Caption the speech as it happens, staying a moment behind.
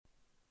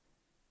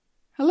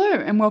Hello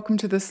and welcome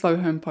to the Slow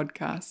Home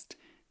Podcast.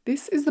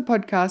 This is the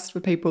podcast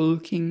for people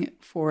looking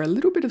for a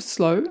little bit of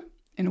slow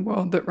in a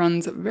world that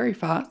runs very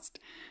fast.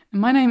 And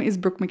my name is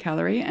Brooke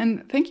McAlary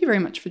and thank you very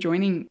much for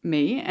joining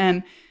me.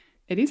 And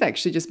it is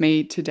actually just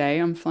me today.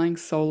 I'm flying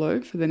solo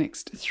for the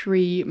next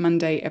 3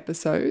 Monday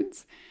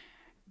episodes.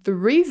 The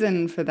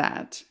reason for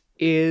that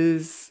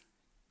is,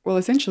 well,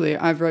 essentially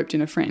I've roped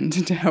in a friend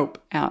to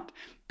help out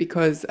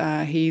because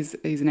he's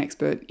an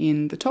expert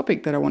in the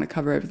topic that I want to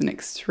cover over the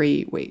next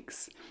 3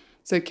 weeks.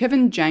 So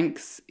Kevin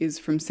Janks is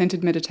from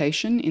Centered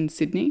Meditation in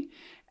Sydney,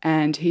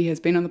 and he has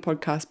been on the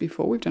podcast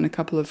before. We've done a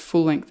couple of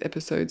full-length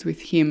episodes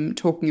with him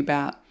talking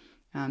about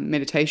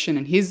meditation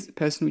and his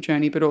personal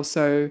journey, but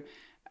also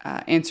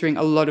answering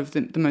a lot of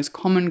the most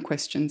common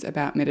questions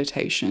about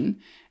meditation.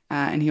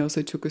 And he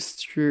also took us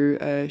through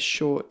a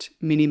short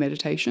mini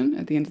meditation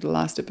at the end of the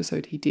last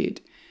episode he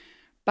did.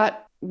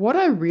 But what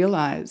I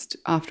realized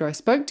after I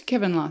spoke to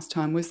Kevin last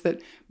time was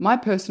that my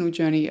personal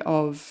journey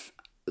of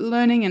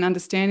learning and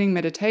understanding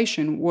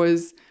meditation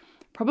was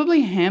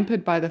probably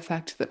hampered by the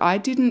fact that I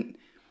didn't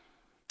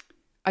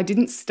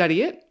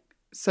study it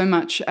so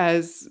much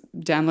as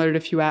downloaded a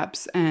few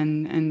apps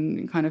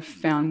and kind of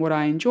found what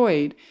I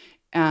enjoyed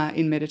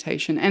in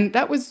meditation. And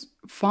that was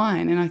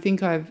fine. And I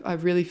think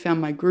I've really found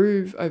my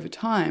groove over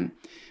time.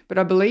 But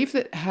I believe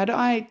that had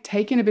I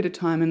taken a bit of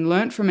time and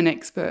learnt from an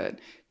expert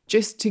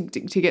just to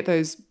get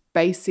those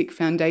basic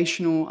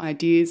foundational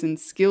ideas and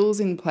skills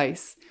in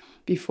place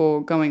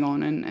before going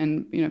on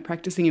and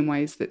practicing in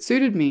ways that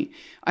suited me,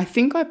 I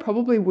think I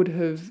probably would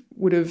have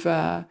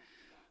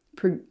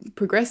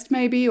progressed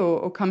maybe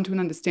or come to an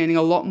understanding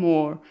a lot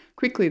more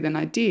quickly than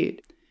I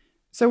did.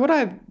 So what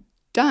I've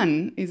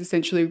done is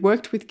essentially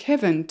worked with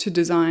Kevin to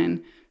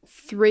design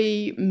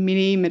 3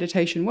 mini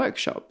meditation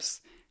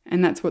workshops,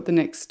 and that's what the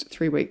next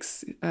 3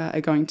 weeks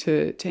are going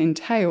to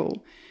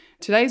entail.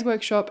 Today's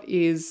workshop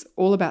is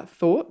all about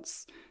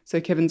thoughts. So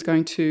Kevin's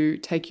going to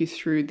take you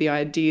through the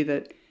idea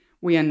that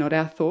we are not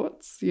our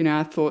thoughts.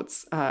 Our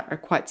thoughts are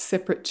quite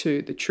separate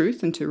to the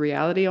truth and to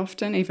reality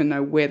often, even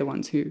though we're the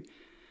ones who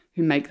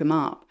make them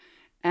up.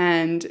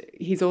 And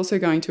he's also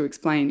going to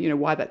explain,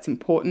 why that's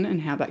important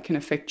and how that can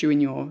affect you in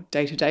your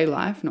day-to-day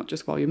life, not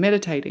just while you're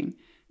meditating.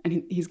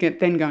 And he's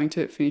then going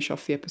to finish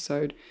off the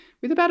episode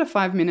with about a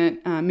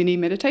 5-minute mini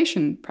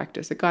meditation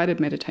practice, a guided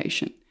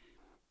meditation.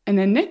 And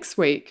then next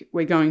week,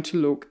 we're going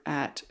to look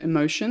at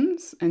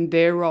emotions and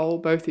their role,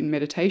 both in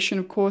meditation,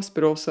 of course,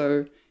 but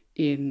also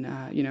in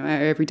our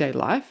everyday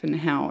life and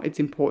how it's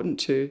important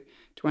to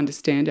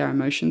understand our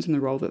emotions and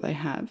the role that they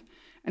have.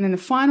 And then the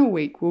final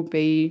week will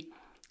be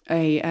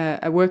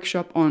a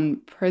workshop on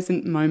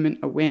present moment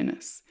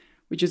awareness,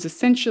 which is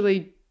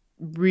essentially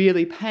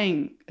really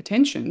paying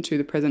attention to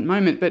the present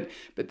moment, but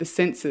the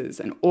senses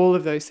and all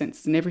of those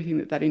senses and everything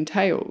that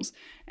entails,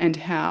 and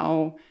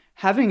how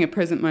having a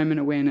present moment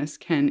awareness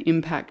can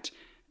impact,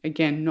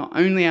 again, not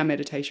only our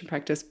meditation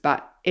practice,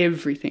 but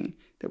everything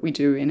that we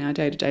do in our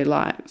day-to-day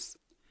lives.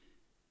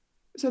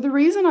 So the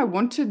reason I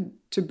wanted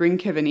to bring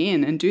Kevin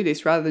in and do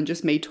this rather than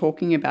just me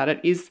talking about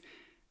it is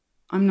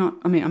I'm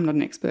not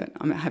an expert.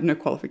 I have no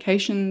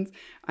qualifications.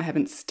 I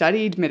haven't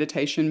studied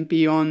meditation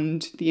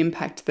beyond the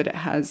impact that it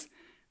has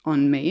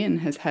on me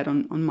and has had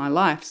on my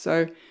life.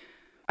 So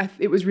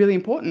it was really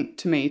important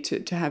to me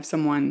to have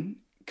someone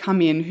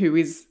come in who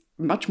is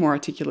much more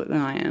articulate than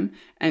I am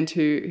and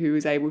who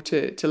is able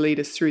to lead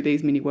us through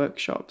these mini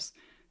workshops.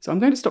 So I'm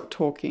going to stop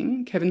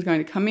talking. Kevin's going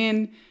to come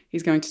in.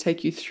 He's going to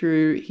take you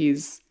through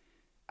his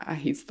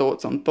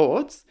thoughts on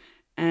thoughts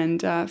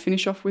and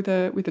finish off with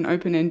an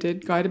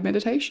open-ended guided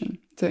meditation.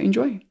 So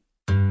enjoy.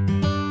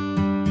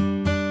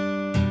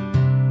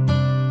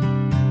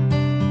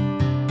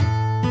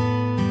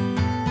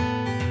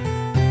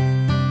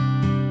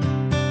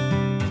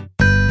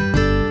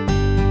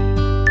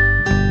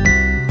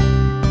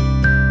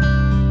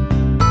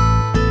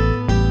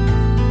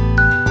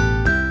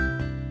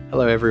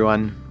 Hello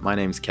everyone, my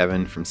name's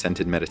Kevin from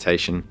Centered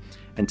Meditation,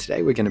 and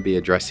today we're going to be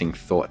addressing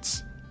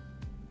thoughts.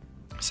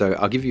 So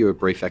I'll give you a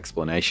brief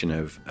explanation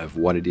of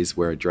what it is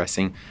we're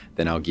addressing,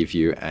 then I'll give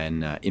you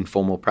an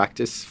informal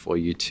practice for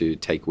you to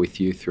take with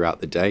you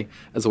throughout the day,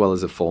 as well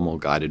as a formal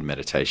guided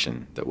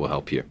meditation that will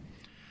help you.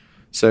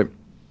 So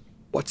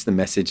what's the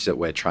message that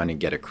we're trying to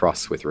get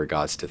across with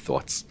regards to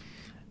thoughts?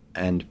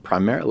 And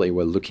primarily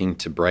we're looking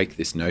to break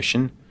this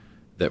notion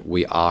that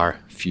we are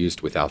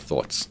fused with our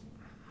thoughts.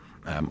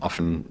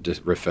 Often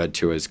just referred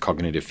to as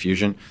cognitive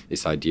fusion,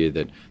 this idea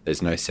that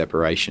there's no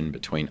separation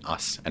between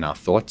us and our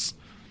thoughts.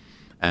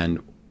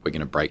 And we're going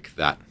to break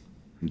that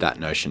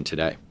notion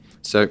today.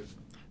 So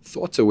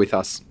thoughts are with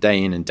us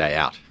day in and day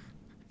out.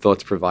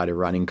 Thoughts provide a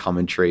running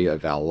commentary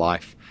of our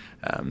life.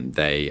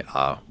 They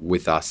are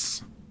with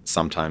us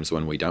sometimes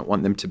when we don't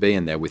want them to be,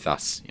 and they're with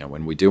us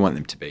when we do want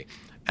them to be.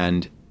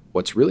 And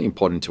what's really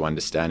important to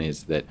understand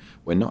is that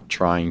we're not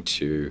trying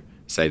to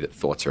say that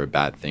thoughts are a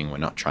bad thing. We're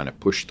not trying to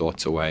push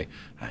thoughts away.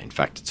 In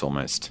fact, it's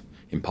almost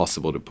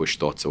impossible to push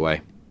thoughts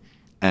away.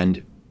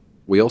 And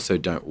we also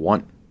don't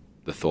want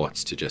the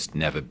thoughts to just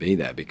never be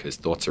there, because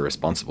thoughts are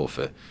responsible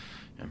for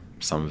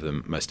some of the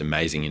most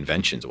amazing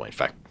inventions, or in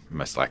fact,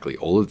 most likely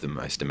all of the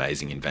most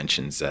amazing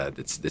inventions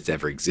that's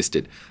ever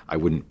existed. I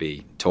wouldn't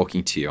be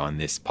talking to you on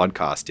this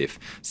podcast if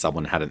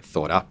someone hadn't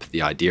thought up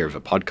the idea of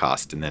a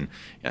podcast, and then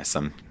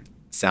some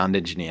sound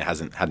engineer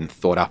hadn't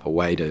thought up a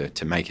way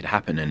to make it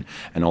happen,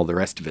 and all the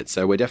rest of it.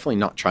 So we're definitely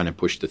not trying to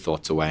push the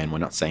thoughts away, and we're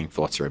not saying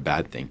thoughts are a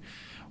bad thing.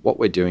 What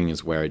we're doing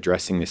is we're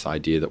addressing this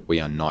idea that we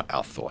are not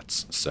our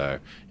thoughts. So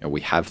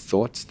we have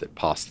thoughts that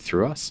pass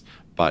through us,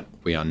 but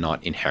we are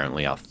not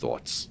inherently our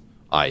thoughts,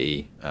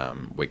 i.e.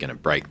 We're going to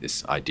break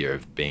this idea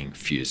of being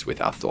fused with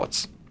our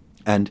thoughts.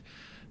 And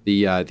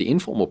the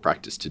informal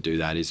practice to do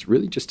that is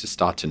really just to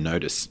start to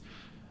notice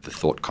the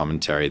thought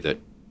commentary that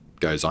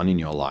goes on in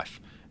your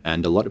life.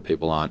 And a lot of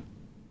people aren't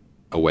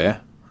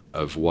aware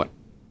of what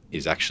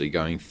is actually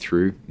going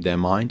through their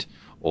mind,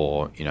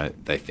 or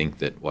they think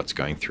that what's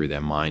going through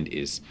their mind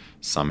is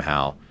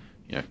somehow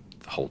the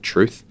whole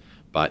truth.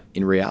 But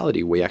in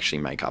reality, we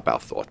actually make up our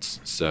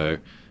thoughts. So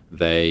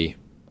they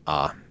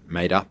are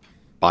made up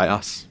by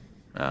us.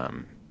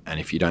 And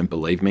if you don't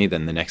believe me,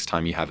 then the next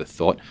time you have a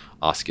thought,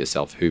 ask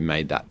yourself who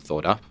made that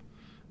thought up.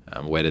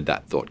 Where did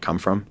that thought come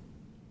from?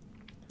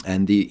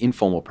 And the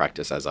informal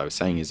practice, as I was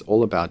saying, is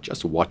all about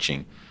just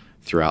watching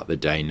throughout the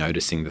day,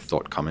 noticing the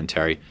thought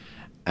commentary.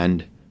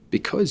 And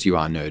because you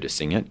are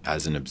noticing it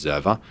as an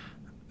observer,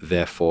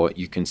 therefore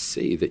you can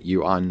see that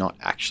you are not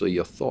actually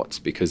your thoughts,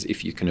 because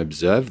if you can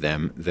observe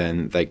them,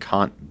 then they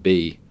can't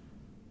be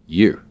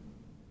you,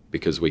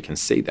 because we can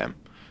see them.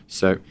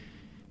 So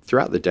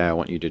throughout the day, I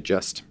want you to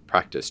just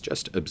practice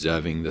just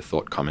observing the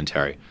thought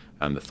commentary.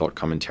 The thought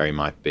commentary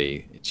might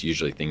be, it's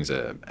usually things,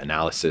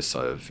 analysis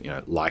of,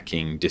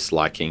 liking,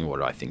 disliking, what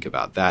do I think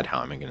about that?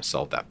 How am I going to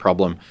solve that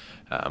problem?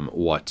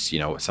 What's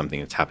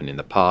something that's happened in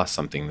the past,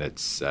 something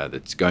that's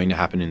going to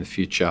happen in the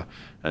future,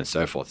 and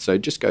so forth. So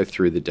just go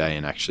through the day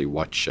and actually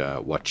watch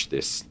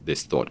this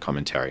thought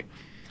commentary.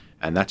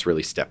 And that's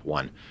really step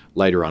one.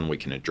 Later on, we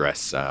can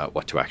address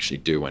what to actually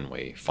do when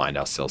we find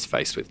ourselves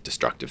faced with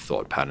destructive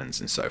thought patterns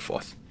and so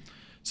forth.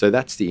 So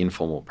that's the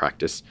informal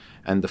practice.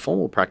 And the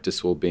formal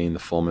practice will be in the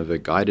form of a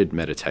guided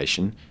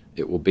meditation.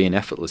 It will be an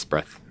effortless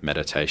breath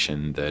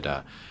meditation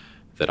that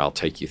I'll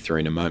take you through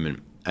in a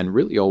moment. And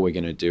really all we're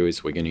going to do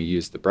is we're going to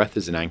use the breath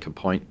as an anchor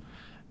point,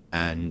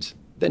 and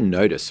then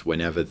notice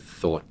whenever the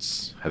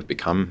thoughts have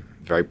become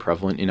very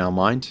prevalent in our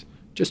mind,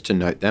 just to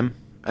note them,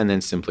 and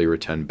then simply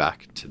return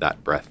back to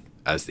that breath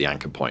as the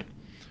anchor point,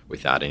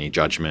 without any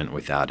judgment,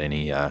 without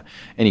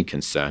any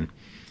concern.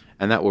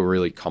 And that will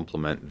really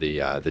complement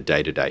the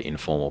day-to-day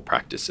informal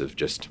practice of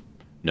just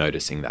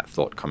noticing that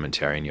thought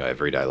commentary in your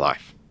everyday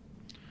life.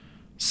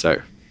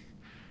 So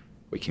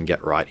we can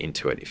get right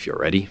into it if you're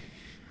ready.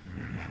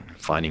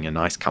 Finding a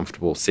nice,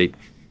 comfortable seat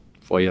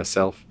for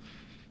yourself.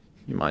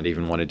 You might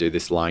even want to do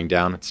this lying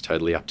down. It's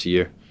totally up to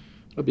you.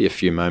 It'll be a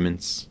few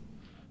moments.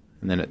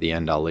 And then at the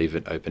end, I'll leave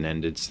it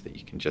open-ended so that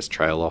you can just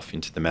trail off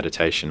into the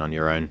meditation on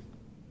your own.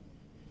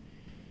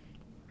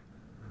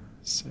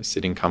 So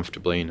sitting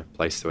comfortably in a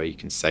place where you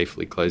can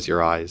safely close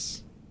your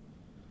eyes.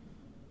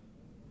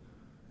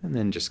 And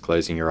then just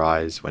closing your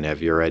eyes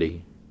whenever you're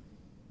ready.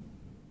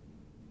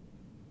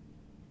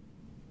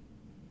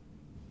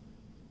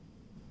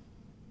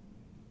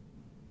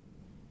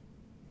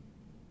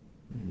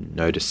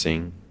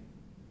 Noticing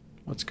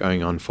what's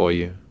going on for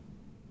you.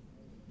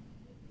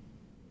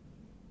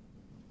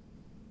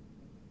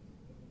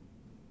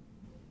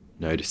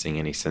 Noticing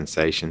any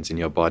sensations in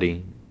your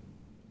body.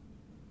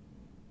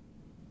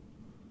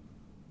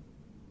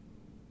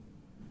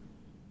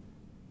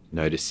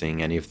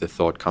 Noticing any of the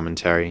thought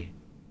commentary.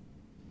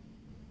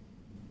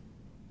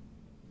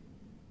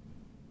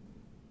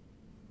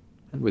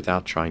 And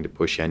without trying to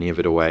push any of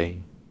it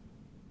away,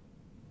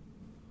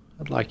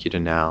 I'd like you to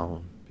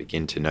now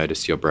begin to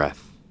notice your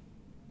breath.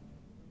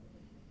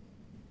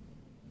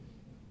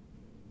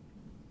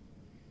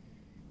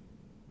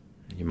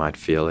 You might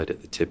feel it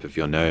at the tip of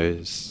your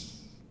nose.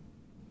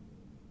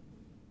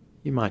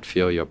 You might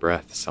feel your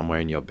breath somewhere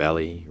in your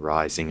belly,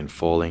 rising and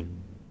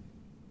falling.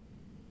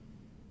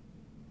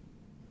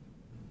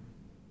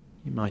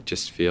 You might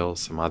just feel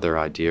some other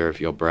idea of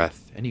your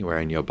breath anywhere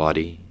in your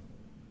body.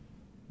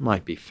 It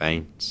might be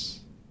faint,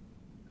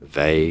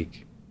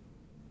 vague.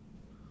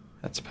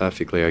 That's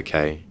perfectly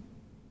okay.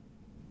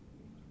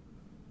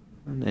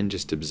 And then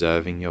just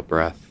observing your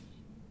breath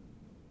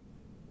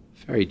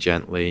very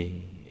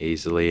gently,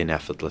 easily and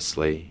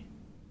effortlessly.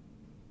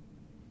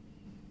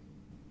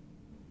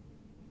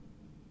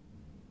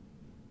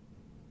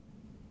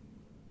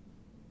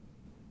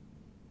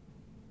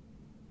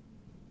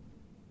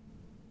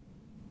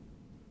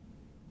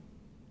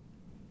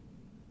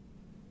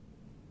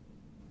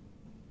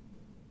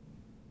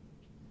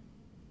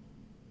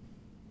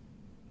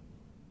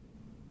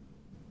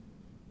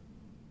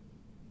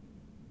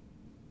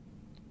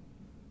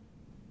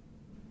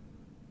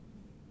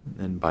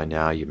 And by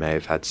now you may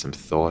have had some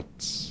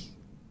thoughts.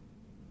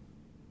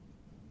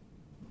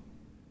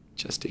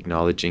 Just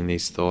acknowledging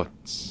these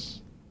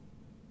thoughts,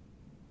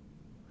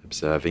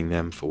 observing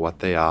them for what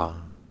they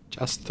are,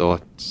 just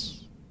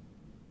thoughts,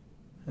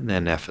 and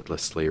then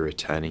effortlessly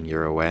returning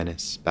your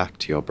awareness back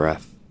to your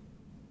breath.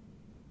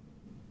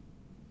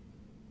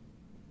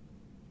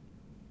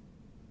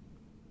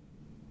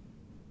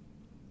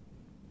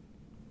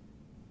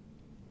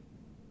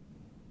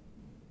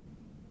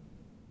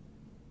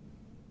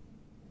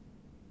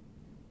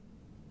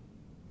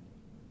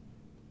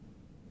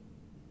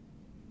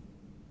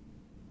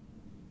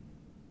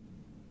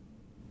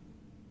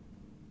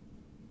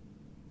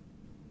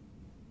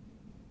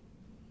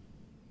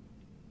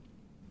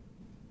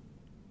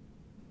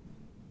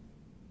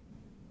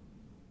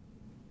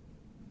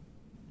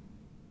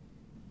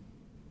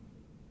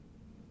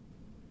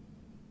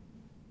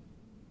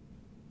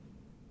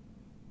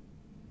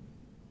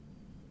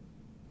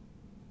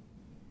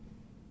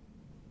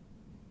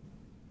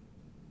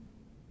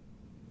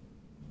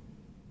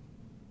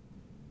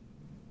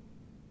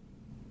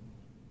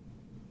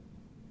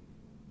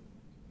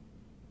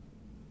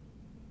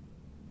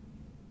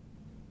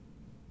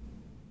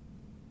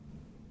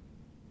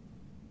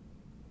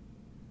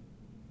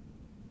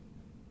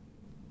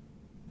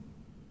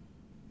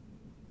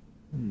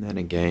 And then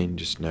again,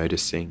 just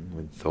noticing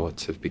when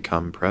thoughts have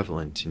become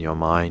prevalent in your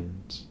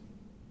mind.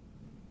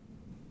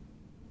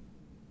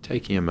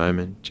 Taking a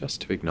moment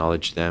just to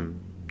acknowledge them,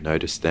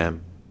 notice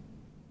them.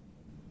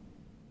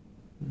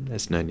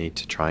 There's no need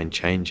to try and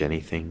change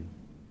anything.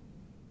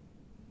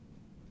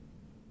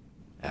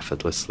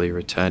 Effortlessly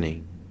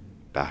returning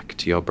back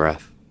to your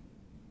breath.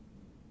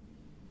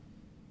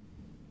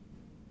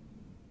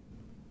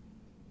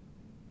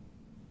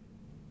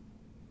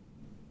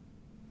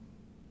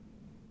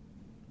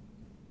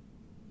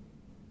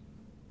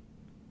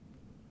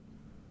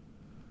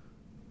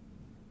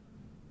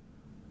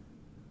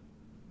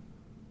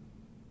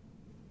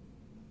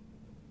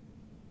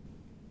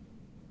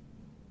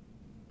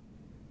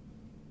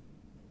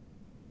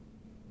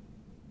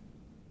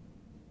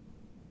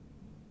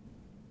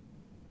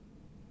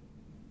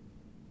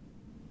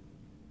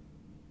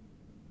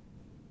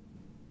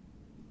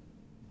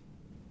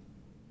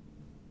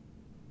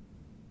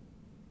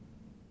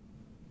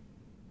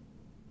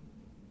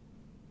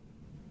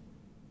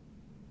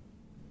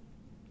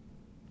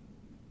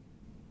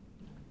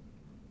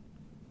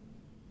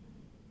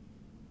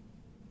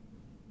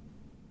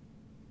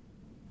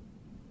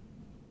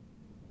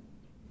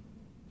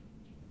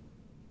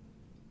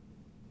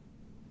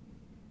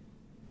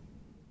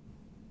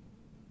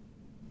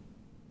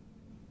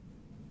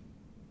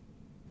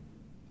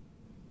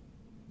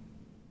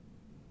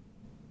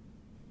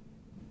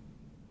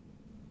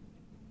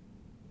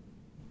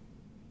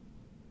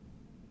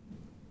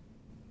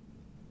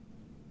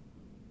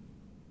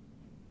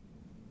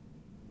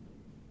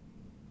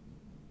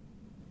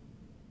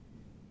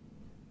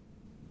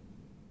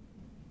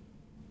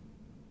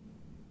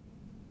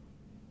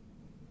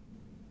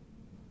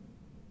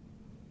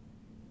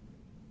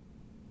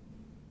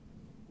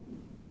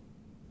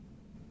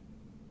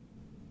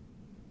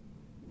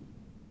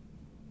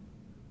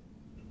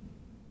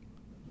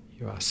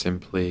 You are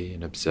simply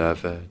an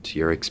observer to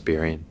your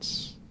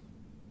experience,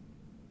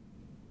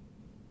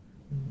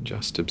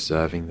 just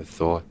observing the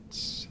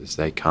thoughts as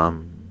they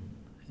come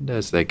and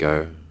as they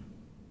go,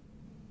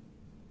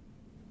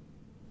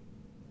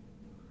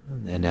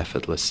 and then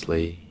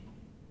effortlessly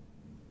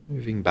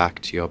moving back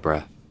to your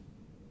breath.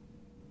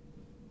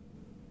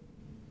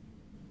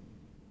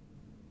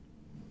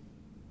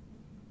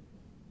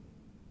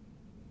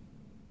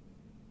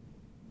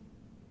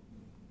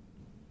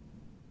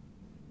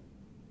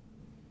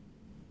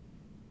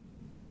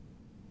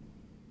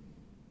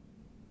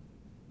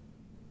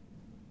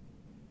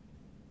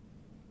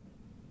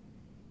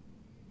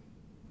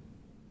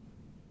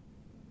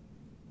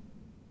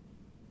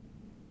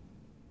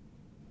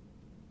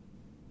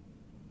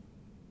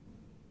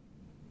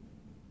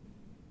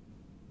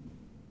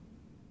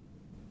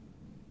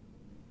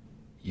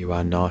 You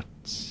are not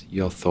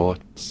your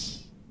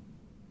thoughts.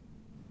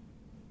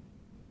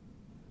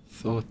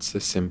 Thoughts are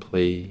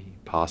simply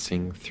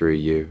passing through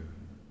you.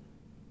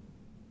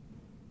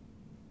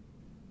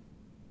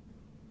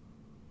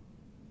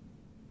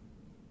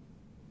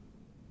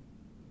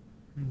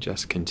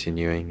 Just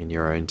continuing in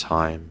your own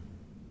time,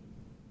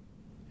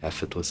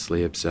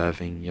 effortlessly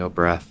observing your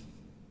breath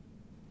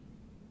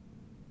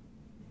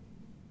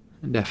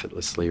and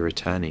effortlessly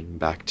returning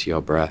back to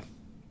your breath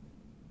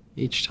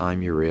each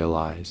time you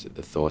realize that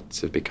the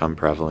thoughts have become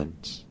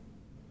prevalent,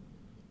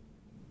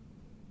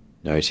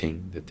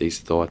 noting that these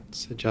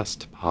thoughts are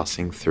just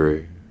passing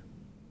through